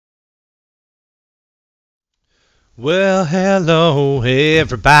Well, hello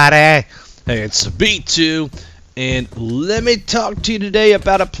everybody. Hey, it's B2, and let me talk to you today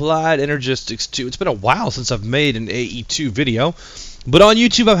about Applied Energistics 2. It's been a while since I've made an AE2 video, but on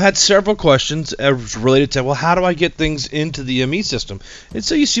YouTube I've had several questions related to, well, how do I get things into the ME system? And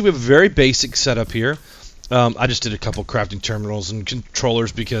so you see we have a very basic setup here. I just did a couple crafting terminals and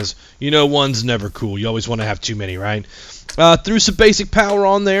controllers because, you know, one's never cool. You always want to have too many, right? Threw some basic power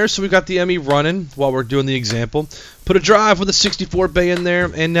on there, so we got the ME running while we're doing the example. Put a drive with a 64 bay in there,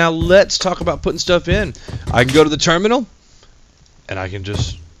 and now let's talk about putting stuff in. I can go to the terminal, and I can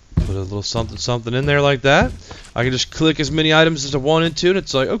just put a little something in there like that. I can just click as many items as I want into, and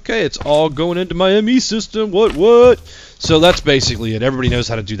it's like, okay, it's all going into my ME system. What? So that's basically it. Everybody knows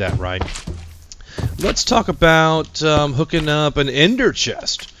how to do that, right? Let's talk about hooking up an ender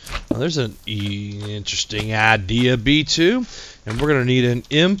chest. Now, there's an interesting idea, B2, and we're going to need an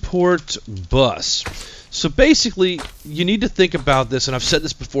import bus. So basically, you need to think about this, and I've said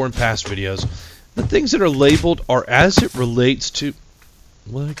this before in past videos. The things that are labeled are as it relates to...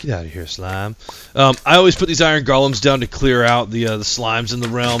 Well, get out of here, slime. I always put these iron golems down to clear out the slimes in the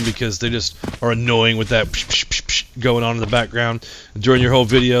realm because they just are annoying with that going on in the background during your whole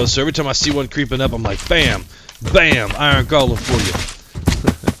video. So every time I see one creeping up, I'm like, bam, bam, iron golem for you.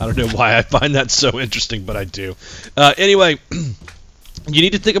 I don't know why I find that so interesting, but I do. Anyway, you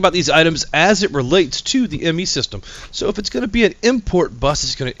need to think about these items as it relates to the ME system. So if it's going to be an import bus,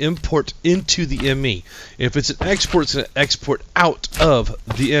 it's going to import into the ME. If it's an export, it's going to export out of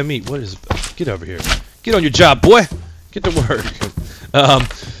the ME. What is it? Get over here. Get on your job, boy. Get to work.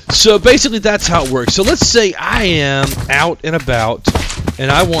 So basically that's how it works. So let's say I am out and about and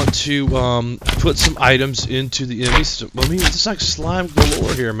I want to put some items into the ME system. I mean, it's like slime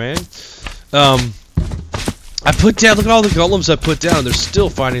galore here, man. I put down, look at all the golems I put down, and they're still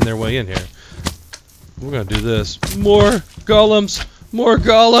finding their way in here. We're going to do this. More golems! More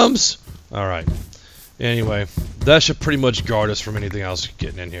golems! Alright. Anyway, that should pretty much guard us from anything else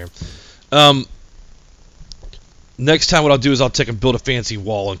getting in here. Next time what I'll do is I'll take and build a fancy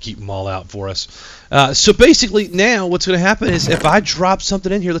wall and keep them all out for us. So basically now what's going to happen is if I drop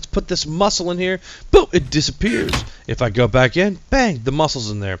something in here, let's put this muscle in here, boom, it disappears. If I go back in, bang, the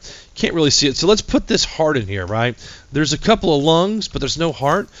muscle's in there. Can't really see it. So let's put this heart in here, right? There's a couple of lungs, but there's no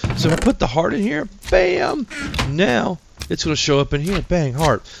heart. So if I put the heart in here, bam, now it's going to show up in here, bang,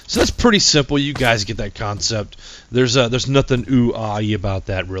 heart. So that's pretty simple. You guys get that concept. There's nothing ooh-ah-y about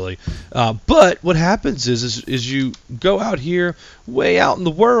that, really. But what happens is you go out here, way out in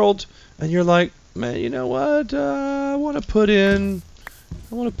the world, and you're like, man, you know what? I want to put in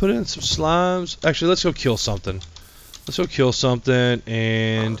some slimes. Actually, let's go kill something. Let's go kill something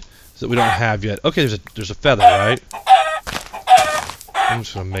and that we don't have yet. Okay, there's a feather, right? I'm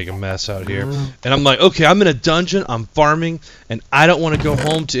just gonna make a mess out here. And I'm like, okay, I'm in a dungeon, I'm farming, and I don't want to go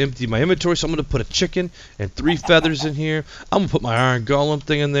home to empty my inventory, so I'm gonna put a chicken and 3 feathers in here. I'm gonna put my iron golem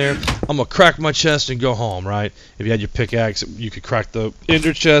thing in there. I'm gonna crack my chest and go home, right? If you had your pickaxe, you could crack the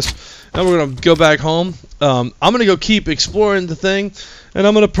ender chest. And we're gonna go back home. I'm gonna go keep exploring the thing, and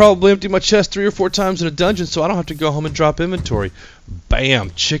I'm gonna probably empty my chest 3 or 4 times in a dungeon, so I don't have to go home and drop inventory.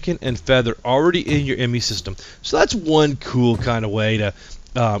 Bam, chicken and feather already in your ME system. So that's one cool kind of way to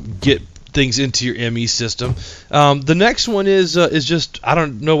get things into your ME system. The next one is just, I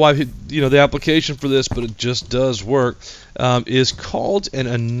don't know why the application for this, but it just does work. Is called an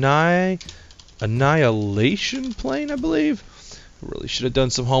Annihilation Plane, I believe. I really should have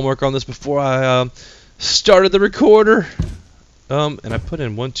done some homework on this before I started the recorder. And I put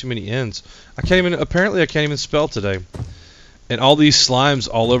in one too many N's. Apparently I can't even spell today. And all these slimes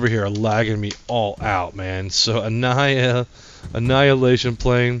all over here are lagging me all out, man. So Annihilation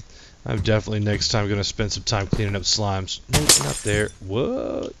Plane. I'm definitely next time going to spend some time cleaning up slimes. No, not there.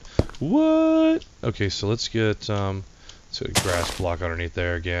 What? Okay, so let's get a grass block underneath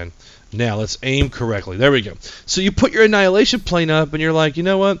there again. Now let's aim correctly. There we go. So you put your Annihilation Plane up, and you're like, you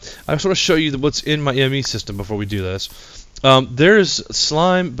know what? I just want to show you what's in my ME system before we do this. There's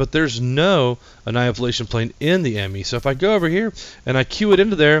slime, but there's no Annihilation Plane in the ME. So if I go over here and I cue it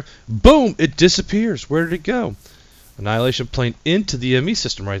into there, boom, it disappears. Where did it go? Annihilation Plane into the ME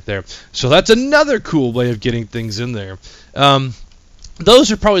system right there. So that's another cool way of getting things in there.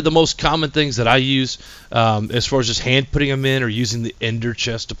 Those are probably the most common things that I use as far as just hand putting them in or using the ender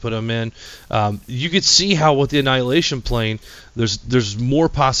chest to put them in. You could see how with the Annihilation Plane, there's more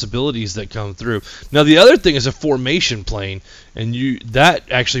possibilities that come through. Now the other thing is a formation plane, and that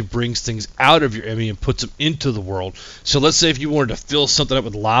actually brings things out of your ME and puts them into the world. So let's say if you wanted to fill something up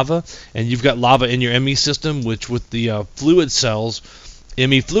with lava, and you've got lava in your ME system, which with the fluid cells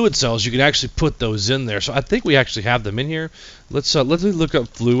ME fluid cells, you can actually put those in there. So I think we actually have them in here. Let's look up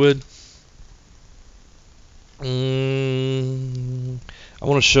fluid. I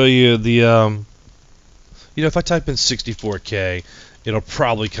want to show you the, if I type in 64K, it'll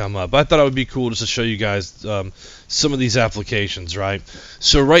probably come up. But I thought it would be cool just to show you guys some of these applications, right?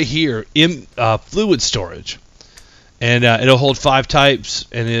 So right here, fluid storage. And it'll hold 5 types,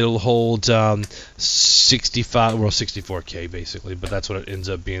 and it'll hold 64K basically, but that's what it ends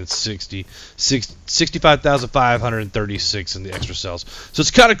up being, 65,536 in the extra cells. So it's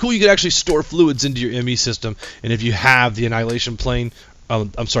kind of cool. You can actually store fluids into your ME system, and if you have the Annihilation Plane,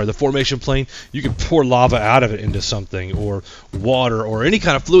 the formation plane, you can pour lava out of it into something, or water, or any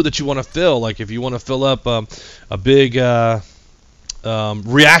kind of fluid that you want to fill. Like if you want to fill up a big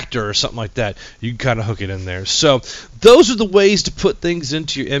reactor or something like that, you can kind of hook it in there. So those are the ways to put things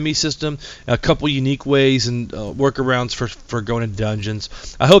into your ME system. A couple unique ways and workarounds for going into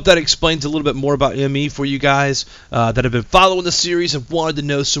dungeons. I hope that explains a little bit more about ME for you guys that have been following the series and wanted to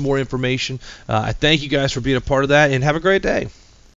know some more information. I thank you guys for being a part of that, and have a great day.